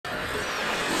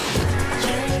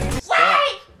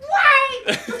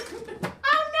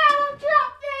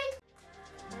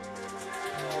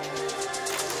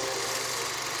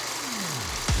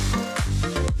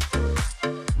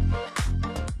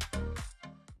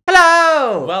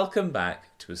Hello! Welcome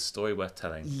back to A Story Worth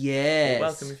Telling. Yes. Or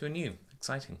welcome if you're new.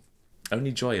 Exciting.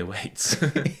 Only joy awaits.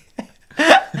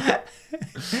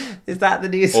 Is that the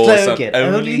new slogan?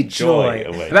 Only joy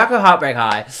awaits. Back with Heartbreak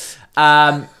High.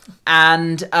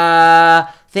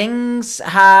 Things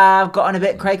have gotten a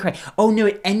bit cray-cray. Oh no,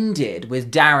 it ended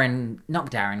with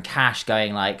Cash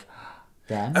going like,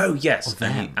 them? Oh, yes. Or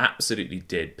And he them? absolutely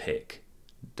did pick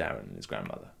Darren and his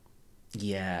grandmother.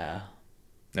 Yeah.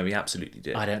 No, he absolutely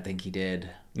did. I don't think he did.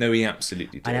 No, he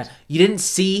absolutely did. I know. You didn't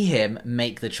see him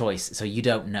make the choice, so you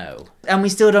don't know. And we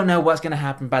still don't know what's going to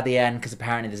happen by the end, because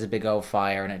apparently there's a big old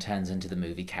fire and it turns into the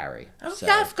movie Carrie. Oh, So,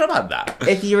 yeah, I forgot about that.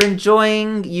 if you're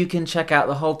enjoying, you can check out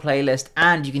the whole playlist,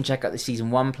 and you can check out the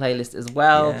season 1 playlist as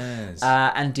well. Yes.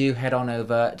 And do head on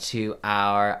over to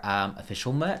our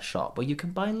official merch shop, where you can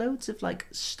buy loads of like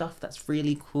stuff that's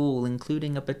really cool,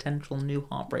 including a potential new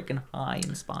Heartbreak and High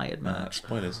inspired merch.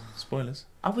 Spoilers.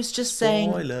 I was just saying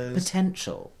Spoilers.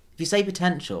 potential. If you say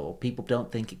potential, people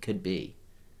don't think it could be.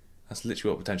 That's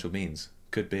literally what potential means.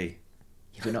 Could be.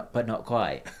 But not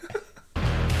quite.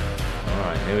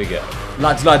 Alright, here we go.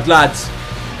 Lads. I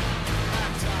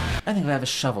don't think I've ever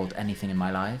shoveled anything in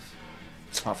my life,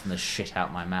 apart from the shit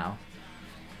out my mouth.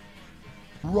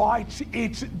 Write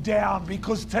it down,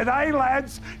 because today,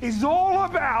 lads, is all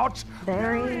about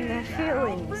burying their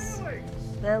feelings.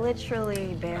 They're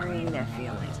literally burying their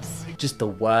feelings. Just the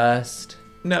worst.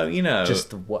 No, you know. Just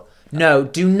the worst. No,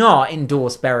 do not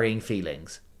endorse burying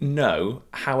feelings. No,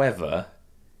 however,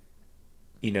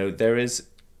 you know, there is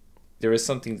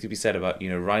something to be said about, you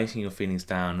know, writing your feelings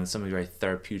down, and something very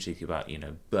therapeutic about, you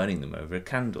know, burning them over a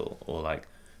candle, or like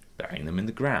burying them in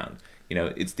the ground. You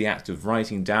know, it's the act of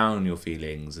writing down your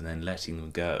feelings and then letting them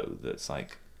go that's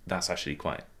actually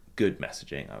quite good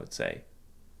messaging, I would say.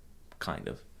 Kind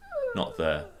of. Not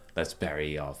the let's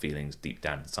bury our feelings deep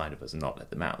down inside of us and not let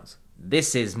them out.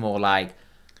 This is more like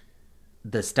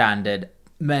the standard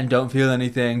men don't feel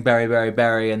anything,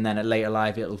 bury, and then at later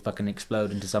life it'll fucking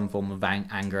explode into some form of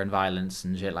anger and violence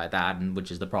and shit like that, and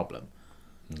which is the problem.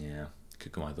 Yeah,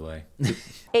 could go either way.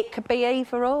 It could be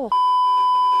either or.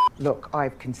 Look,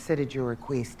 I've considered your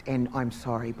request, and I'm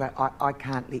sorry, but I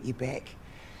can't let you back.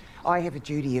 I have a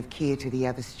duty of care to the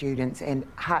other students, and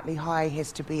Hartley High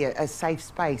has to be a safe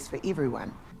space for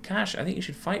everyone. Cash, I think you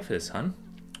should fight for this, hun.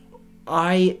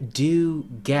 I do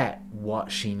get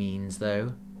what she means,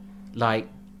 though. Like,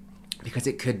 because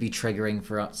it could be triggering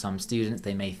for some students.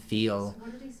 They may feel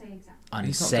unsafe.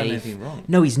 He's not done anything wrong.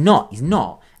 No, he's not. He's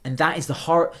not. And that is the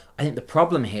horror. I think the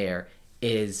problem here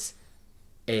is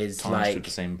Tarnished like with the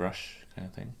same brush kind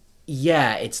of thing.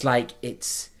 yeah, it's like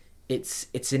it's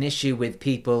an issue with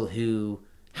people who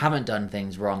haven't done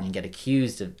things wrong and get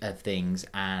accused of things,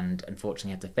 and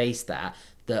unfortunately have to face the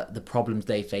problems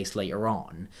they face later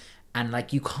on. And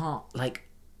like, you can't, like,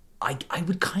 I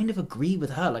would kind of agree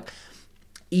with her, like,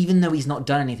 even though he's not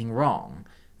done anything wrong,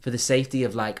 for the safety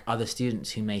of like other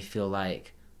students who may feel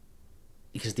like,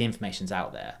 because the information's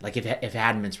out there, like if it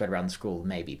hadn't been spread around the school,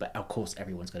 maybe, but of course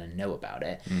everyone's going to know about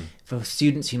it. For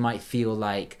students who might feel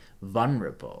like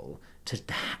vulnerable,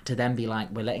 to then be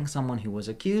like, we're letting someone who was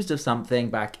accused of something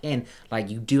back in, like,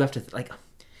 you do have to, like,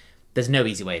 there's no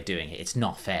easy way of doing it. It's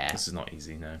not fair. This is not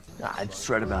easy, no. I just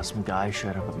read about some guy who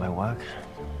showed up at my work.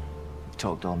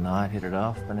 Talked all night, hit it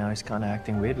off, but now he's kind of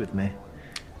acting weird with me.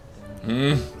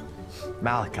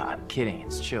 Malachi, I'm kidding,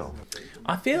 it's chill.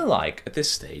 I feel like at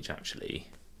this stage, actually,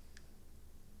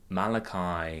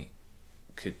 Malachi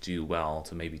could do well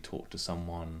to maybe talk to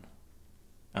someone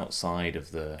outside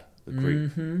of the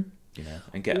group, you know,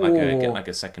 and get like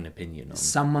a second opinion on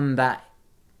someone that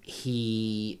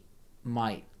he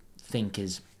might think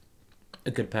is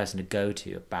a good person to go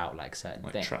to about like certain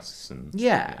like things. trusts and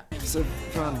Yeah. So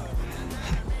fun.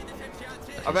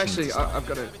 I've got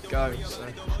to go, so.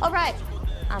 All right.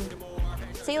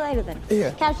 See you later then.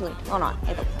 Yeah. Casually or not.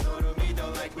 Either.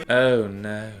 Oh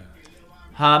no,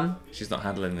 she's not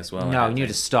handling this well. No, you need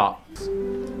to stop.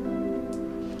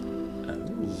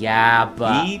 Yeah,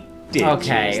 but He did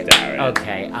okay, choose Darren.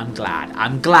 okay.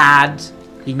 I'm glad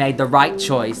he made the right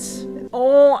choice.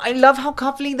 Oh, I love how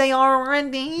coupley they are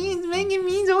already. It's making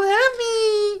me so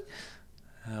happy.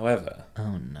 However,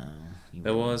 Oh no.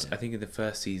 there was, I think, in the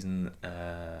first season,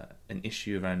 an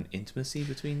issue around intimacy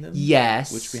between them.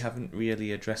 Yes. Which we haven't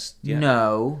really addressed yet.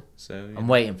 No. So I'm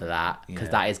waiting for that, because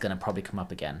Yeah. that is going to probably come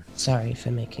up again. Sorry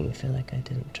for making you feel like I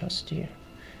didn't trust you.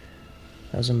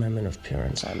 That was a moment of pure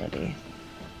insanity.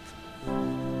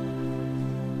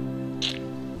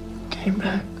 Came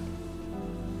back.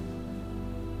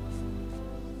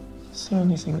 It's the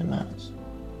only thing that matters.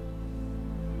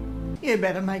 You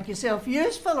better make yourself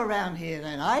useful around here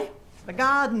then, eh? The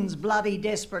garden's bloody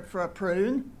desperate for a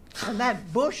prune, and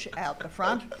that bush out the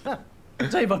front,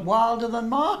 it's even wilder than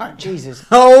mine. Jesus.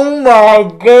 Oh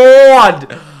my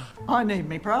god! I need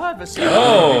me privacy.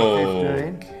 Oh.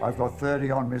 15. I've got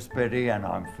 30 on Miss Betty, and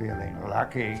I'm feeling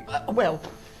lucky. Well,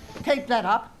 keep that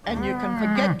up, and you can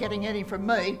forget getting any from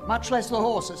me, much less the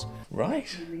horses. Right.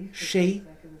 She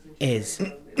is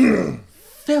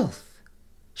filth.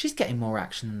 She's getting more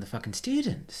action than the fucking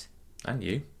students. And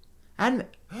you. And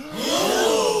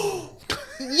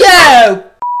yo!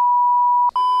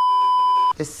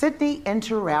 The Sydney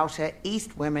Inter-Router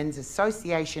East Women's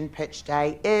Association Pitch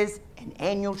Day is an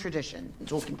annual tradition.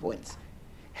 Talking points.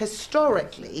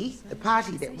 Historically, the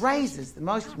party that raises the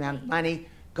most amount of money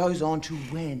goes on to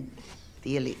win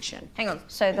the election. Hang on,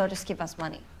 so they'll just give us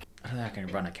money? I don't think I can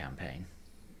run a campaign.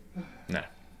 No.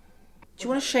 Do you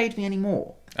want to shade me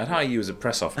anymore? I'd hire you as a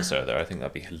press officer, though. I think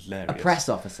that'd be hilarious. A press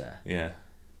officer? Yeah.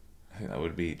 I think that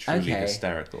would be truly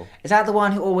hysterical. Is that the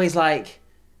one who always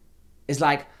is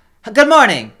like, good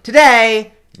morning,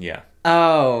 today? Yeah.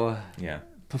 Oh. Yeah.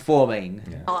 Performing.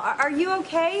 Yeah. Are you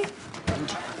okay?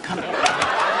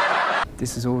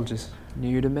 This is all just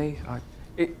new to me.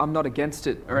 I'm not against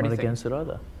it or anything. Not against it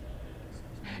either.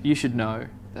 You should know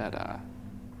that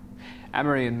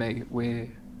Amory and me, we're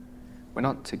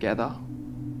not together,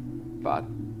 but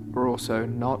we're also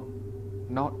not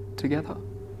together.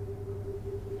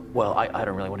 Well, I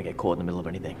don't really want to get caught in the middle of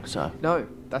anything, so... No,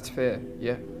 that's fair,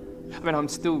 yeah. I mean, I'm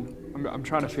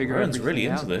trying to figure Rowan's everything really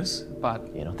out, into this.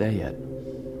 But... You're not there yet.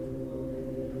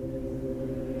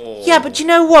 Yeah, but you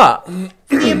know what?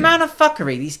 The amount of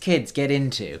fuckery these kids get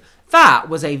into, that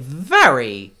was a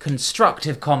very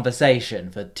constructive conversation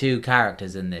for two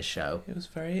characters in this show. It was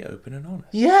very open and honest.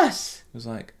 Yes! It was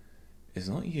like, it's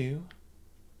not you.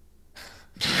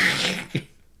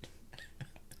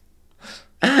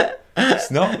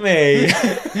 It's not me.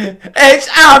 It's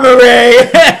Amory!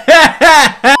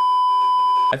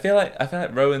 I feel like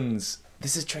Rowan's...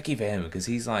 This is tricky for him because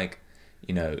he's like,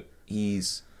 I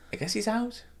guess he's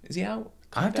out. Is he out?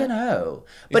 I don't know.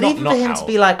 He's But not even for him out. to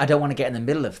be like, I don't want to get in the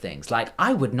middle of things. Like,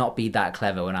 I would not be that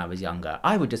clever when I was younger.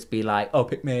 I would just be like, oh,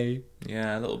 pick me.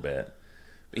 Yeah, a little bit.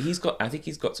 But I think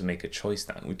he's got to make a choice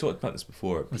now. We talked about this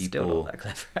before. I'm still not that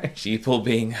clever. People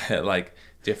being at like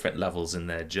different levels in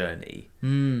their journey.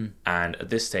 Mm. And at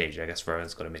this stage, I guess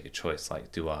Rowan's got to make a choice.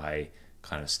 Like, do I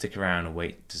kind of stick around and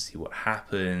wait to see what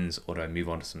happens, or do I move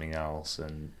on to something else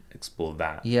and explore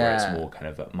that? Where Yeah. it's more kind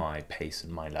of at my pace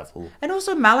and my level. And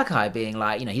also Malachi being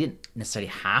like, he didn't necessarily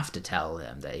have to tell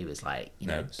them that he was like,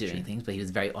 it's doing true. things, but he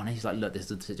was very honest. He's like, look, this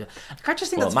is the situation. I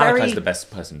just think Well, that's Malachi's very... the best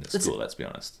person at school, let's be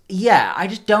honest. Yeah, I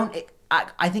just don't...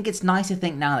 I think it's nice to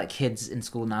think now that kids in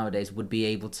school nowadays would be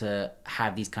able to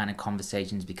have these kind of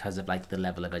conversations because of like the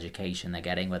level of education they're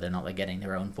getting, whether or not they're getting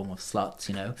their own form of sluts,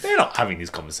 They're not having these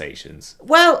conversations.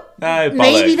 Well, No,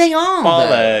 maybe bollocks. they are. Bollocks,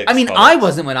 Though. I mean, bollocks. I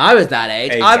wasn't when I was that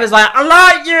age. I Exactly. was like, I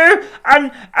like you,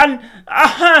 and and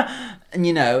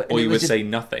Or it you was would just- say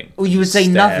nothing. Or you would say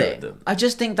Stare nothing. at them. I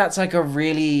just think that's like a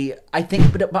really... I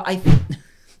think... But I think...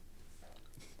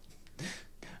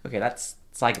 Okay, that's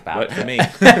psychopath. Worked for me.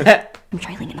 I'm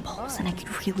trailing in the polls and I could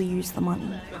really use the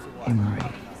money. Emery,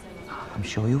 I'm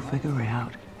sure you'll figure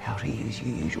out how to use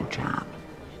your usual charm.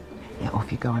 Now off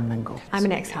you go and mingle. I'm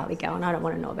an ex-Harley girl and I don't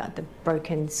want to know about the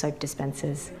broken soap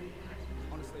dispensers.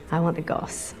 I want the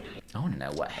goss. I want to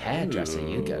know what hairdresser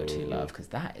you go to, love, because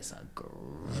that is a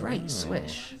great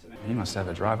swish. You must have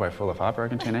a driveway full of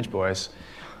heartbroken teenage boys.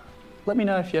 Let me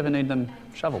know if you ever need them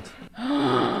shoveled.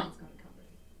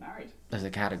 There's a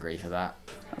category for that.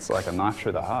 That's like a knife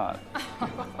through the heart.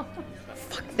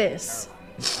 Fuck this.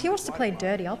 If he wants to play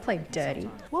dirty, I'll play dirty.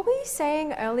 What were you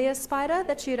saying earlier, Spider?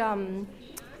 That you'd,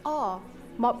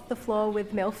 mop the floor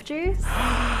with MILF juice?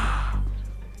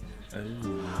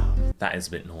 That is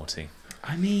a bit naughty.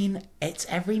 I mean, it's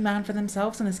every man for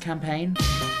themselves in this campaign.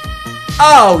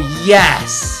 Oh,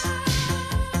 yes!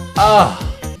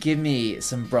 Oh, give me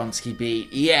some Bronski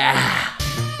beat. Yeah!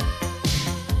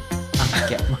 I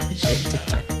get my shit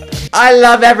together. I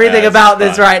love everything about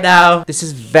this right now. This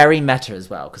is very meta as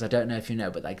well, because I don't know if you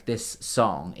know, but like this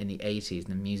song in the 80s,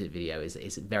 the music video is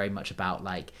very much about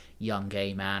like young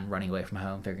gay man running away from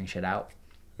home, figuring shit out.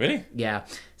 Really? Yeah.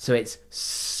 So it's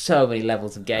so many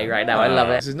levels of gay right now. I love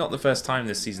it. This is not the first time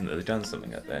this season that they've done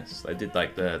something like this. They did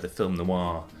like the film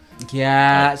noir.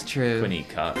 Yeah, that's true. Quinny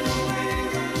cut.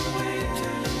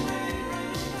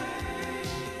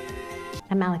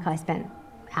 And Malachi spent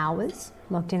hours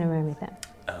locked in a room with them.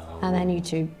 And then you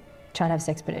two try to have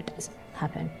sex, but it doesn't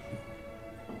happen.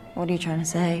 What are you trying to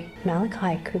say?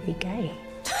 Malachi could be gay.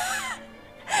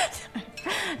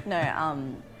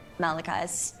 No,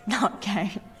 Malachi's not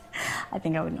gay. I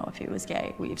think I would know if he was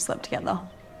gay. We've slept together.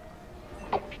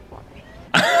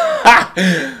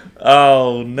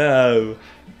 Oh no.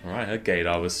 Alright, her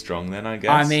gaydar was strong then, I guess.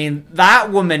 I mean,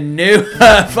 that woman knew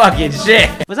her fucking shit.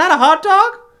 Was that a hot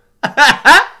dog?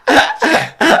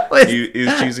 He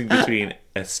was choosing between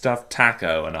a stuffed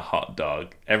taco and a hot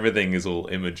dog. Everything is all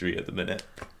imagery at the minute.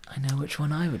 I know which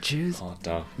one I would choose. Hot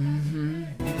dog.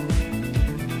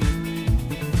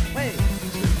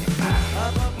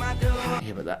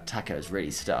 Yeah, but that taco is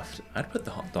really stuffed. I'd put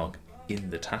the hot dog in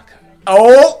the taco.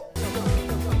 Oh!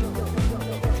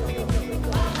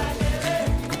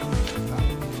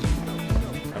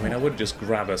 I mean, I would just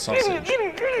grab a sausage.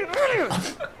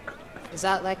 Is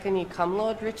that like a new cum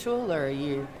lord ritual, or are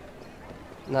you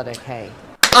not okay?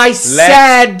 I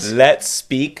said... Let's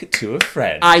speak to a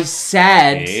friend. I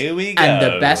said... Here we go. And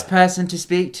the best person to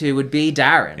speak to would be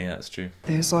Darren. Yeah, that's true.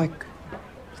 There's like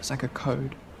a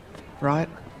code, right?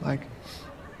 Like,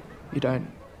 you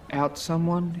don't out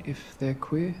someone if they're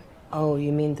queer. Oh,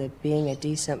 you mean the being a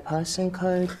decent person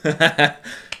code?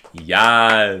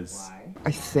 Yes.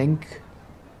 I think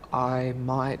I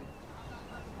might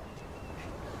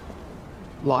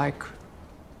like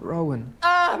Rowan.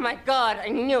 Oh my god, I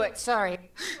knew it,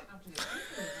 sorry.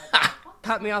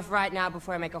 Cut me off right now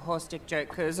before I make a horse dick joke,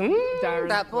 because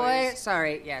that boy, please.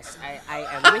 sorry, yes, I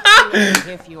am with you, I'm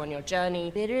here for you on your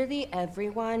journey. Literally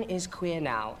everyone is queer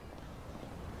now.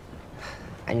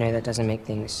 I know that doesn't make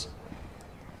things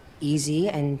easy,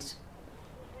 and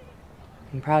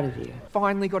I'm proud of you.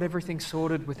 Finally got everything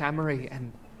sorted with Amory,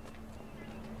 and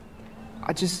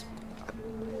I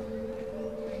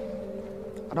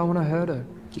don't want to hurt her.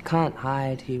 You can't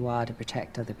hide who you are to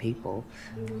protect other people.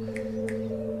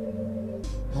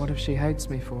 What if she hates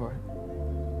me for it?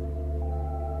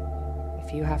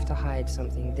 If you have to hide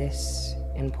something this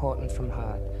important from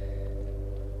her,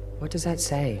 what does that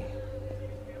say?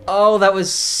 Oh, that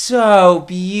was so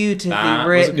beautifully That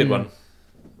written. was a good one.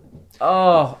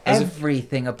 Oh,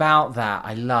 everything about that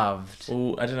I loved.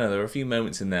 Oh, I don't know. There were a few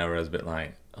moments in there where I was a bit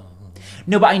like,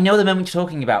 No, but I know the moment you're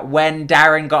talking about, when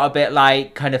Darren got a bit,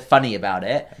 like, kind of funny about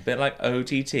it. a bit like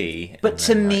OTT. But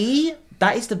to me,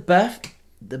 that is the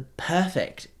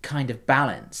perfect kind of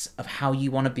balance of how you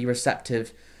want to be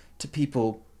receptive to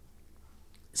people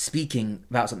speaking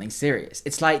about something serious.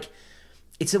 It's like,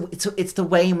 it's the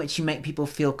way in which you make people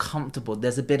feel comfortable.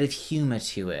 There's a bit of humor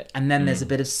to it, and then there's a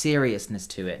bit of seriousness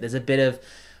to it. There's a bit of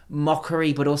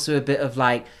mockery, but also a bit of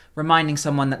like reminding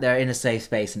someone that they're in a safe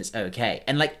space and it's okay.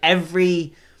 And like I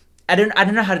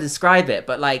don't know how to describe it,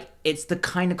 but like it's the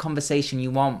kind of conversation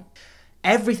you want.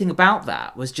 Everything about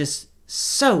that was just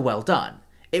so well done.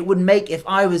 It would make, if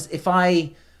I was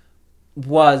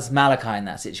Malachi in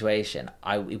that situation,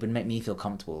 it would make me feel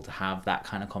comfortable to have that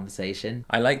kind of conversation.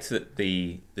 I liked that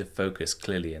the focus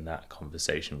clearly in that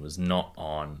conversation was not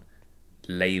on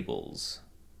labels.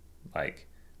 Like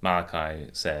Malachi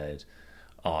said,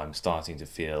 "Oh, I'm starting to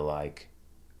feel like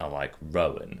I like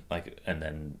Rowan," and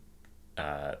then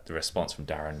the response from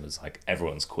Darren was like,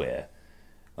 "Everyone's queer."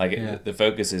 Like the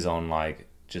focus is on like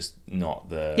just not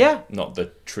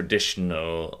the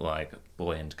traditional like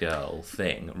boy and girl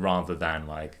thing, rather than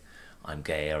like I'm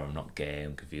gay or I'm not gay,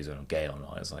 I'm confused or I'm gay or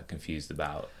not. It's like confused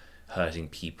about hurting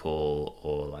people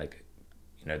or like,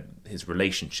 you know, his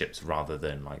relationships rather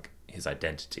than like his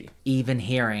identity. Even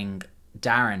hearing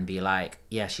Darren be like,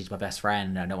 yeah, she's my best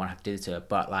friend and I don't want to have to do this to her,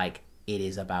 but like it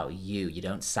is about you. You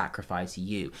don't sacrifice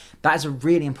you. That is a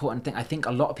really important thing. I think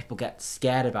a lot of people get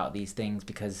scared about these things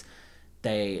because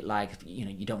they like, you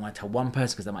know, you don't want to tell one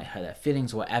person because they might hurt their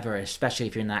feelings or whatever, especially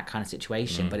if you're in that kind of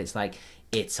situation. But it's like,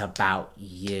 it's about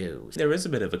you. There is a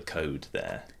bit of a code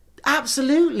there.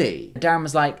 Absolutely. Darren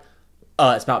was like,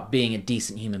 oh, it's about being a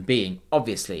decent human being,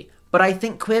 obviously. But I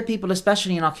think queer people,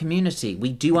 especially in our community,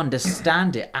 we do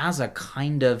understand it as a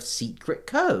kind of secret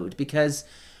code because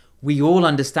we all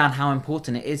understand how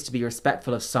important it is to be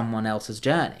respectful of someone else's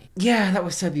journey. Yeah, that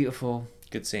was so beautiful.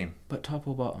 Good scene. But top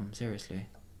or bottom, seriously?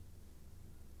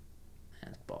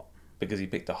 It's bottom. Because he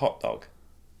picked a hot dog.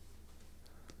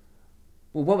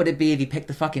 Well, what would it be if you picked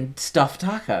the fucking stuffed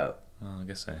taco? Oh, I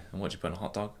guess so. And what do you put on a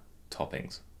hot dog?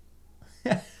 Toppings.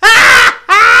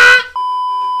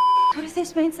 What if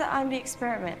this means that I'm the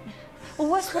experiment? Well,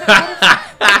 what if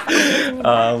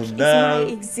Oh is no.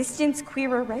 my existence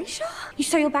queer erasure? You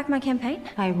so you'll back my campaign?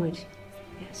 I would.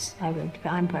 Yes, I would.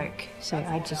 But I'm broke, so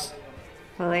I just...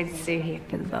 Well, let's see here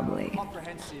for the bubbly.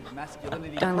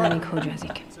 Don't let me call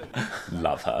Jessica.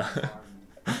 Love her.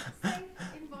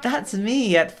 That's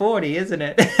me at 40, isn't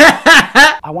it?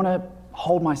 I want to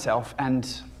hold myself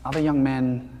and other young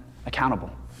men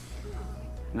accountable.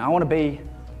 And I want to be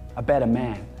a better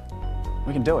man.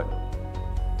 We can do it.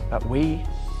 But we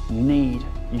need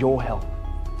your help.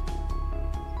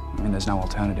 I mean, there's no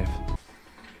alternative.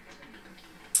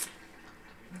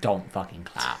 Don't fucking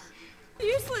clap.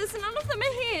 Useless, none of them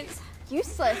are his.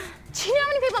 Useless? Do you know how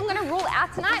many people I'm going to rule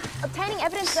out tonight? Obtaining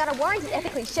evidence without a warrant is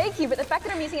ethically shaky, but the fact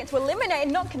that I'm using it to eliminate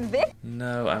and not convict...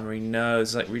 No, Anne-Marie, no.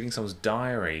 It's like reading someone's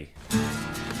diary.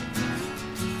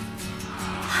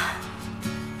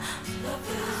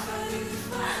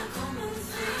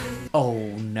 Oh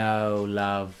no,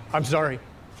 love. I'm sorry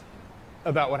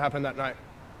about what happened that night.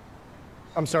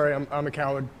 I'm sorry, I'm a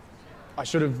coward. I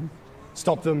should have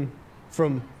stopped them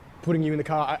from putting you in the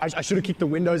car. I should have kicked the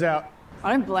windows out.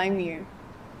 I don't blame you.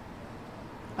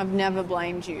 I've never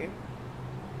blamed you.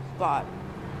 But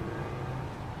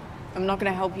I'm not going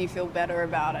to help you feel better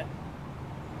about it.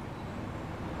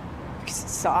 Because it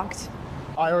sucked.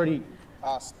 I already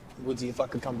asked Woodsy if I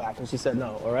could come back and she said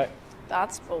no, all right?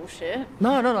 That's bullshit.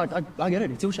 No, I get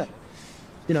it. It's all shit.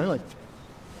 You know, like,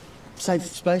 safe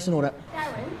space and all that.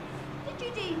 Darren, did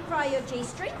you deep fry your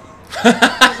G-string?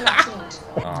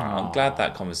 Oh, I'm glad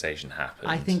that conversation happened.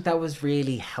 I think that was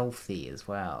really healthy as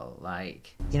well.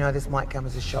 Like, You know, this might come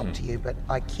as a shock to you, but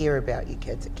I care about you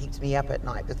kids. It keeps me up at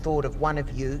night. The thought of one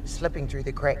of you slipping through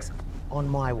the cracks on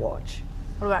my watch.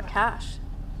 What about Cash?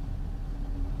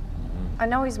 I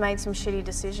know he's made some shitty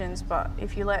decisions, but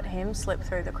if you let him slip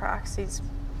through the cracks, he's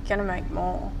gonna make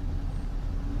more.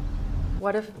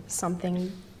 What if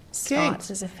something starts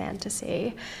as a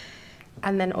fantasy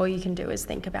and then all you can do is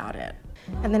think about it?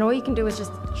 And then all you can do is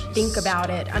just think about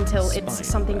it until it's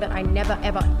something that I never,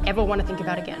 ever, ever want to think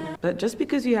about again. But just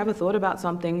because you have a thought about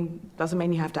something doesn't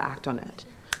mean you have to act on it.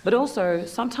 But also,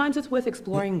 sometimes it's worth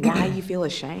exploring why you feel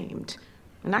ashamed.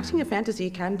 And acting a fantasy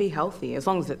can be healthy, as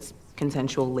long as it's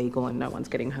consensual, legal, and no one's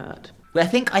getting hurt. I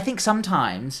think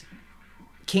sometimes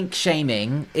kink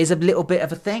shaming is a little bit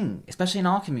of a thing, especially in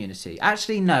our community.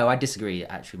 Actually, no, I disagree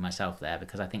actually myself there,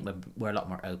 because I think we're a lot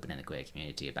more open in the queer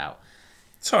community about...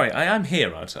 Sorry, I am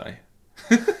here, aren't I?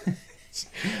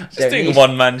 Just doing a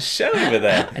one-man show over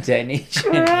there. I don't need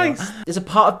you anymore. There's a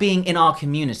part of being in our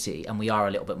community, and we are a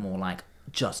little bit more like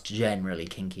just generally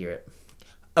kinkier,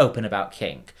 open about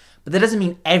kink. But that doesn't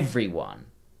mean everyone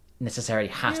necessarily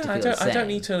has to feel the same. I don't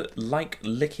need to like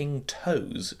licking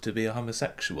toes to be a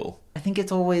homosexual. I think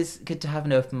it's always good to have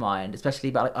an open mind, especially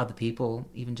about like, other people,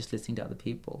 even just listening to other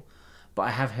people. But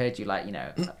I have heard you like, you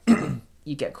know,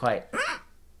 you get quite...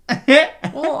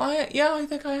 Well, I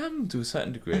think I am to a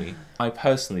certain degree. I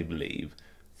personally believe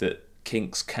that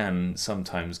kinks can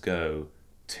sometimes go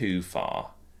too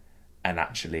far, and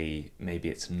actually maybe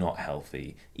it's not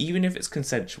healthy. Even if it's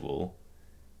consensual,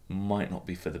 might not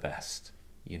be for the best.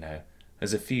 You know,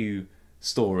 there's a few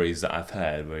stories that I've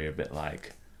heard where you're a bit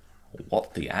like,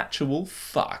 what the actual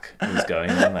fuck is going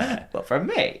on there? Well, from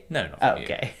me? No, not from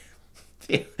okay.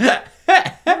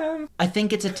 I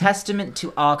think it's a testament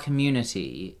to our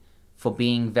community for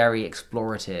being very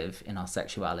explorative in our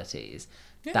sexualities.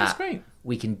 Yeah, that that's great.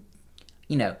 We can,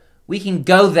 you know, we can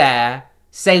go there,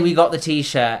 say we got the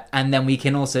t-shirt, and then we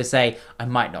can also say, I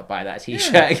might not buy that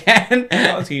t-shirt again.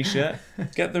 Got a t-shirt.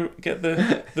 Get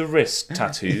the wrist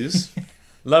tattoos.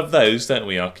 Love those, don't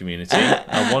we, our community?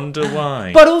 I wonder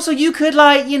why. But also you could,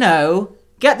 like, you know,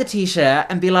 get the t-shirt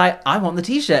and be like, I want the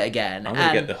t-shirt again. I'm going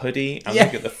to get the hoodie. I'm going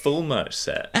to get the full merch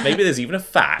set. Maybe there's even a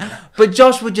fan. But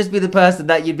Josh would just be the person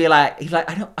that you'd be like, he's like,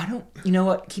 I don't, you know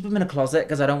what? Keep them in a closet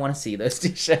because I don't want to see those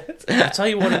t-shirts. I'll tell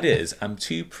you what it is. I'm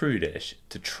too prudish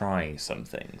to try some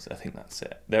things. I think that's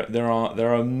it. There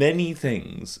are many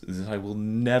things that I will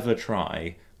never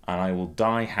try, and I will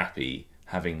die happy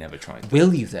having never tried them.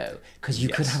 Will you though? Because you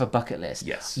could have a bucket list.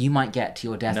 Yes. You might get to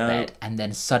your deathbed and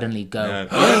then suddenly go, No,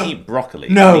 I don't eat broccoli.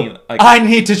 No, I mean, like, I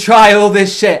need to try all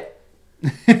this shit.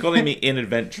 calling me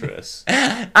inadventurous.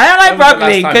 I don't like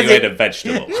broccoli because you ate it... a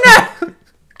vegetable. No,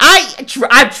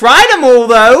 I've tried them all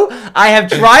though. I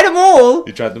have tried them all.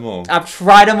 You tried them all. I've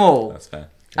tried them all. That's fair.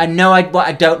 I know what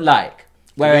I don't like.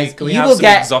 Whereas can we you have will some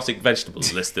get exotic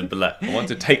vegetables listed below? I want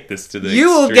to take this to the you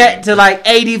will extreme. get to like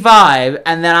 85,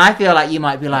 and then I feel like you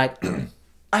might be like,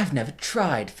 I've never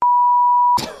tried.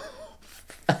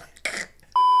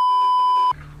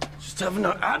 Just having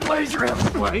an ad laser out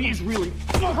the way is really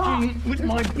fucking with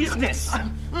my business.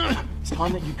 It's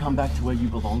time that you come back to where you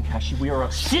belong, Cashy. We are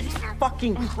a shit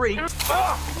fucking creep.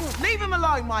 Leave him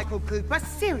alone, Michael Cooper.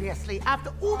 Seriously,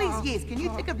 after all these years, can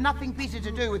you think of nothing better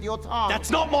to do with your time?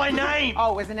 That's not my name.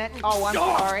 Oh, isn't it? Oh, I'm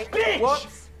Oh, sorry. bitch.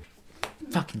 Whoops.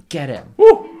 Fucking get him.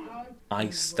 I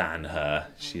stan her.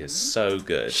 She is so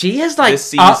good. She is like this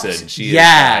season. She is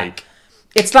like.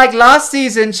 It's like last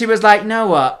season she was like, know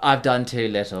what? I've done too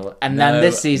little, and then No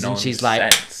this season she's like,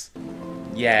 nonsense.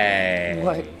 Yay.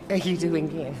 What are you doing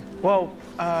here? Well,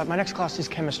 my next class is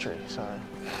chemistry, so...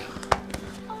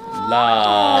 Love.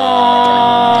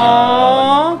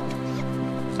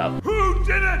 Who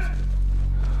did it?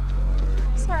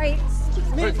 Sorry,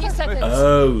 excuse me. A few seconds.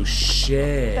 Oh,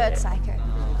 shit. Third psycho.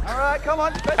 All right, come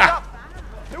on, fess up.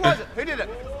 Who was it? Who did it?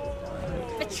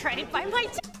 Betrayed by my...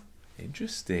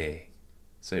 Interesting.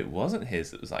 So it wasn't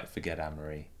his that was like, forget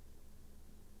Amory.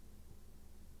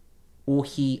 Or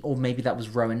maybe that was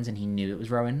Rowan's and he knew it was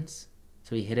Rowan's,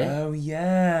 so he hid it. Oh,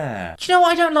 yeah. Do you know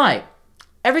what I don't like?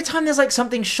 Every time there's like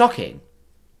something shocking,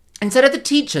 instead of the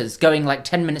teachers going like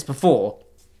 10 minutes before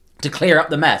to clear up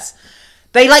the mess,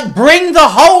 they like bring the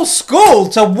whole school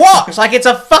to watch like it's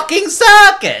a fucking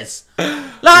circus.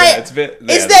 Like, it's a bit,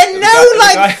 is there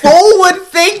no forward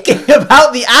thinking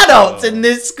about the adults in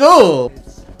this school?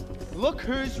 Look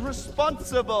who's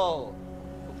responsible.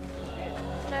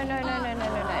 No.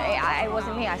 It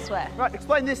wasn't me, I swear. Right,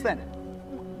 explain this then.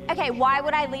 Okay, why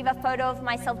would I leave a photo of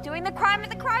myself doing the crime at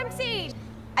the crime scene?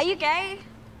 Are you gay?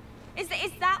 Is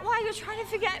that why you're trying to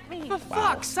forget me? For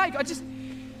fuck's sake, I just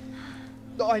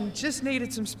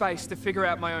needed some space to figure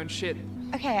out my own shit.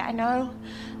 Okay, I know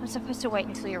I'm supposed to wait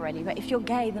until you're ready, but if you're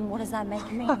gay, then what does that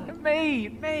make me?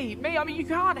 Me. I mean, you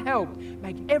can't help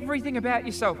make everything about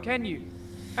yourself, can you?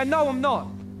 And no, I'm not.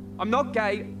 I'm not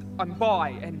gay. I'm bi.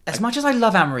 And as much as I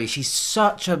love Amory, she's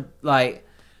such a like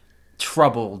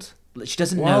troubled. She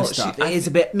doesn't know stuff. It is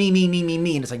a bit me,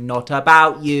 and it's like not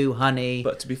about you, honey.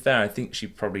 But to be fair, I think she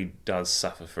probably does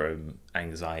suffer from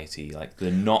anxiety, like the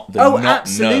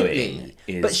absolutely. knowing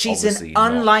is but she's an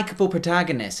unlikable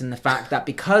protagonist in the fact that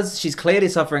because she's clearly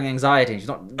suffering anxiety, and she's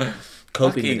not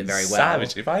coping with it very well.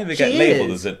 Savage. If I ever get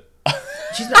labelled as an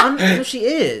she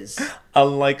is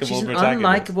unlikable she's an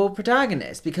protagonist. unlikable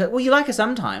protagonist because you like her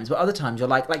sometimes, but other times you're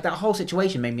like that whole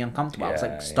situation made me uncomfortable. I was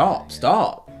like, stop.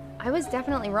 I was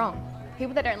definitely wrong.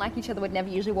 People that don't like each other would never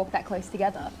usually walk that close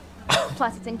together.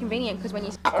 Plus, it's inconvenient because when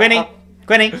you... Quinny,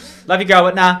 love you, girl,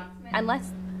 but nah.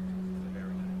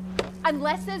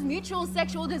 Unless there's mutual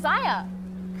sexual desire.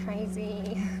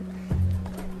 Crazy.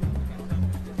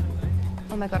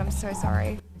 Oh my god, I'm so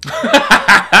sorry.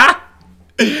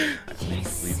 We've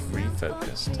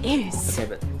refocused. Yes. Okay,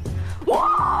 but...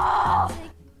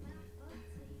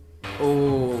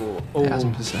 Oh.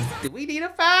 1000%. Do we need a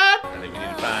fan? I think we need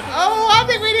a fan. Oh, I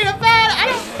think we need a fan.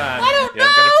 I don't know.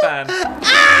 Get a fan.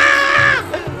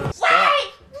 Ah!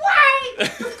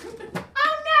 Wait!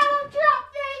 Oh no, I'm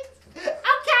dropped things.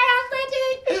 Okay, I'm ready.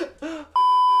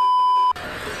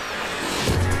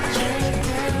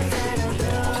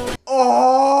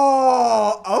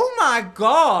 Oh my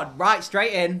god. Right,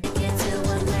 straight in.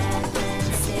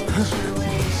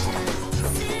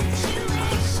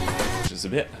 It's a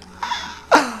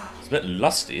bit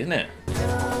lusty, isn't it?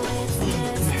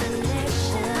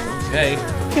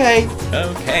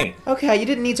 Okay, you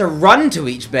didn't need to run to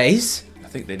each base. I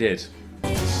think they did.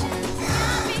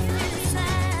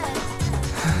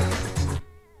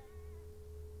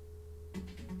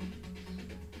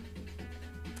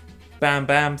 Bam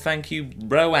Bam, thank you,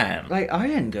 Rowan. Like, I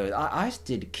didn't go... I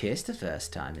did kiss the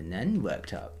first time and then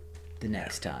worked up the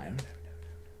next time.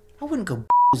 I wouldn't go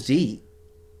balls deep.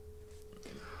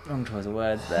 Wrong choice of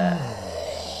words there.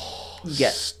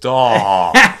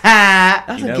 Stop.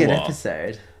 That's a good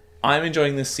episode. I'm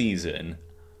enjoying this season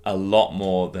a lot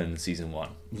more than season 1.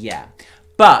 Yeah.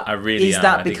 But I really is am.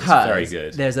 that I think because it's very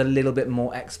good. There's a little bit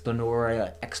more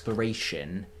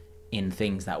exploration in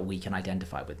things that we can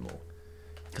identify with more?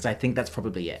 Because I think that's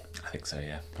probably it. I think so,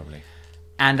 yeah, probably.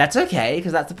 And that's okay,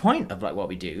 because that's the point of like what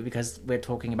we do, because we're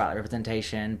talking about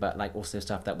representation, but like also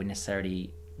stuff that we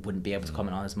necessarily wouldn't be able to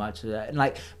comment on as much. And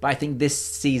like, but I think this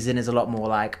season is a lot more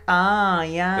like,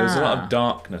 yeah. There was a lot of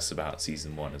darkness about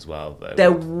season 1 as well, though.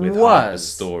 There with was the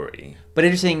story, but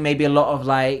interesting. Maybe a lot of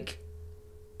like,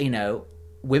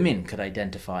 women could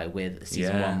identify with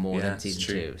season 1 more than season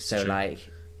 2. So like,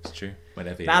 it's true.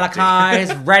 Whenever Malachi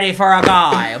is ready for a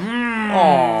guy.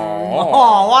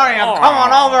 Oh, why don't you come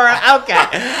on over? Okay.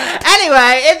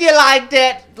 Anyway, if you liked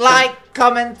it, like,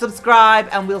 comment, subscribe,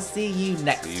 and we'll see you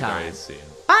next time. Very soon.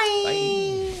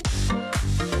 Bye.